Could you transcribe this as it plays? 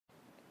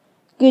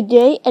Good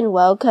day and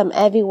welcome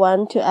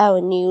everyone to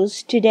our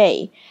news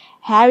today.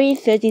 Harry,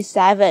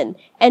 37,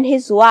 and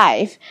his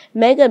wife,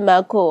 Meghan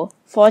Markle,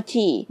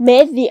 40,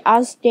 made the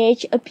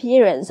onstage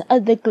appearance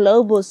at the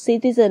Global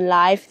Citizen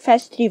Live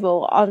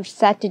Festival on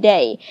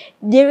Saturday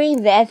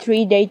during their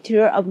 3-day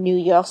tour of New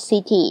York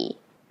City.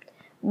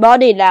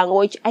 Body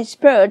language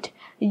expert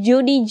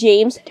Judy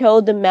James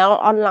told the Mail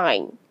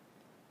Online.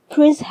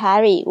 Prince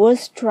Harry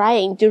was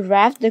trying to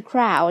rev the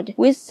crowd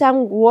with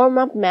some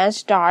warm-up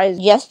man-style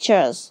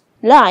gestures,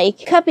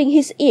 like cupping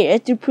his ear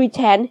to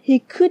pretend he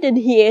couldn't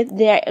hear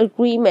their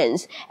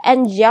agreements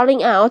and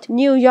yelling out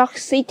New York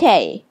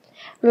City,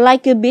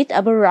 like a bit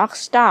of a rock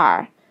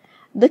star.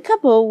 The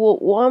couple were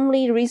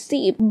warmly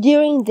received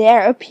during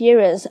their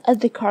appearance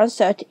at the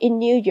concert in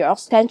New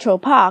York's Central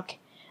Park.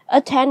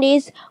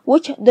 Attendees,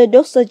 which the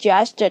Duke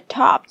suggested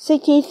topped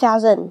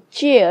 60,000,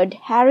 cheered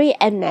Harry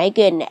and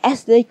Meghan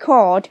as they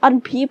called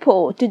on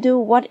people to do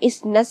what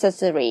is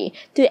necessary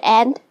to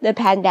end the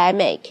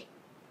pandemic.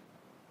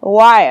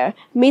 While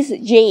Miss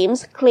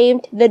James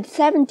claimed the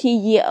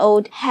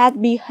 70-year-old had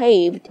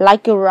behaved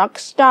like a rock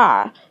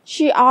star,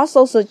 she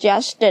also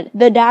suggested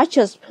the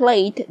Duchess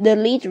played the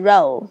lead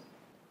role.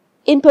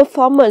 In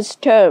performance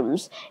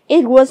terms,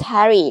 it was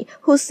Harry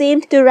who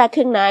seemed to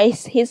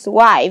recognize his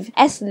wife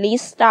as lead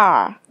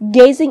star,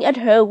 gazing at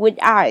her with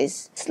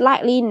eyes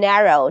slightly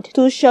narrowed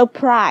to show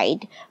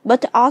pride,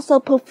 but also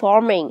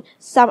performing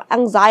some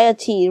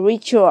anxiety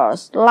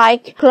rituals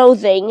like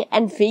clothing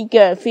and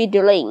figure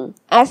fiddling.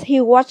 As he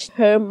watched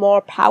her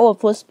more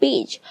powerful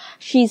speech,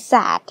 she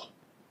said.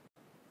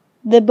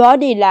 The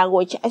body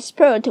language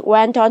expert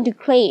went on to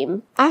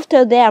claim,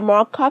 after their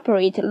more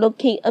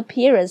corporate-looking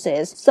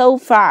appearances so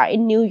far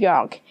in New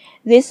York,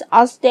 this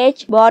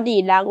onstage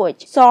body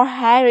language saw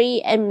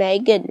Harry and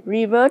Meghan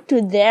revert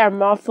to their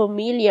more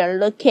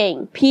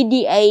familiar-looking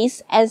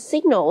PDAs and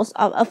signals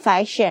of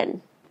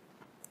affection.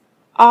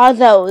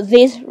 Although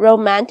these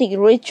romantic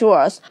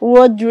rituals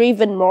were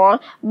driven more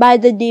by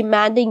the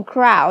demanding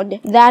crowd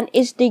than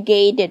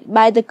instigated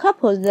by the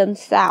couple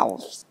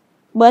themselves.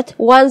 But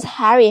once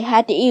Harry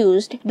had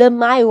used the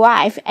 "my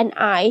wife and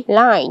I"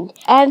 line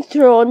and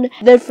thrown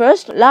the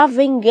first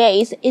loving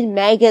gaze in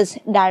Meghan's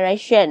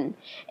direction,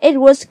 it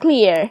was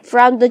clear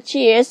from the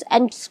cheers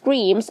and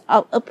screams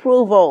of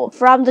approval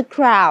from the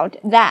crowd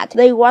that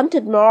they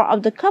wanted more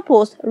of the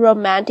couple's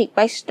romantic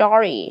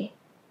backstory.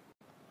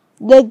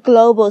 The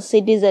Global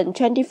Citizen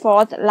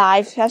 24th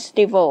Live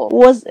Festival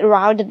was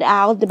rounded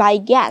out by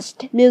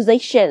guest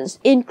musicians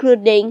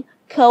including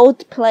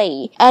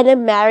Coldplay and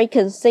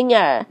American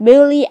singer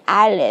Billie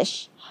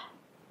Eilish.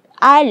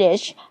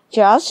 Eilish,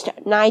 just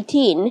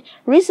 19,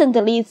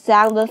 recently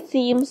sang the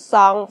theme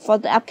song for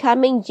the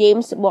upcoming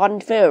James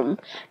Bond film,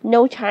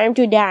 No Time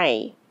to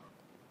Die.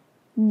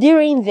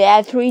 During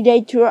their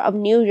 3-day tour of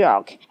New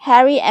York,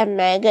 Harry and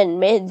Meghan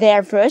made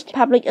their first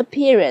public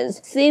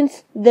appearance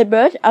since the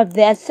birth of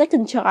their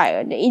second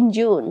child in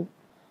June.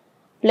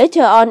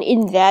 Later on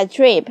in their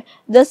trip,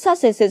 the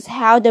Sussexes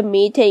held a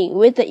meeting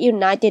with the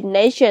United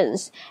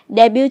Nations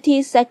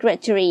Deputy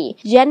Secretary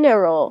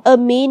General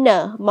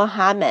Amina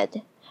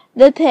Mohammed.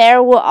 The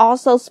pair were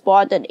also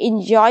spotted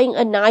enjoying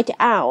a night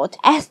out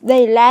as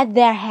they let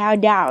their hair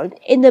down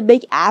in the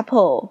Big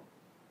Apple.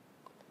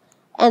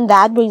 And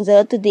that brings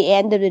us to the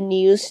end of the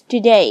news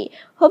today.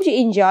 Hope you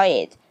enjoy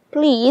it.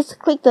 Please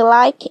click the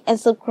like and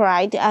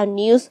subscribe to our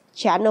news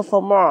channel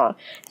for more.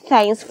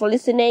 Thanks for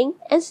listening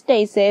and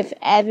stay safe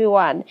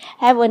everyone.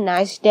 Have a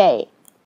nice day.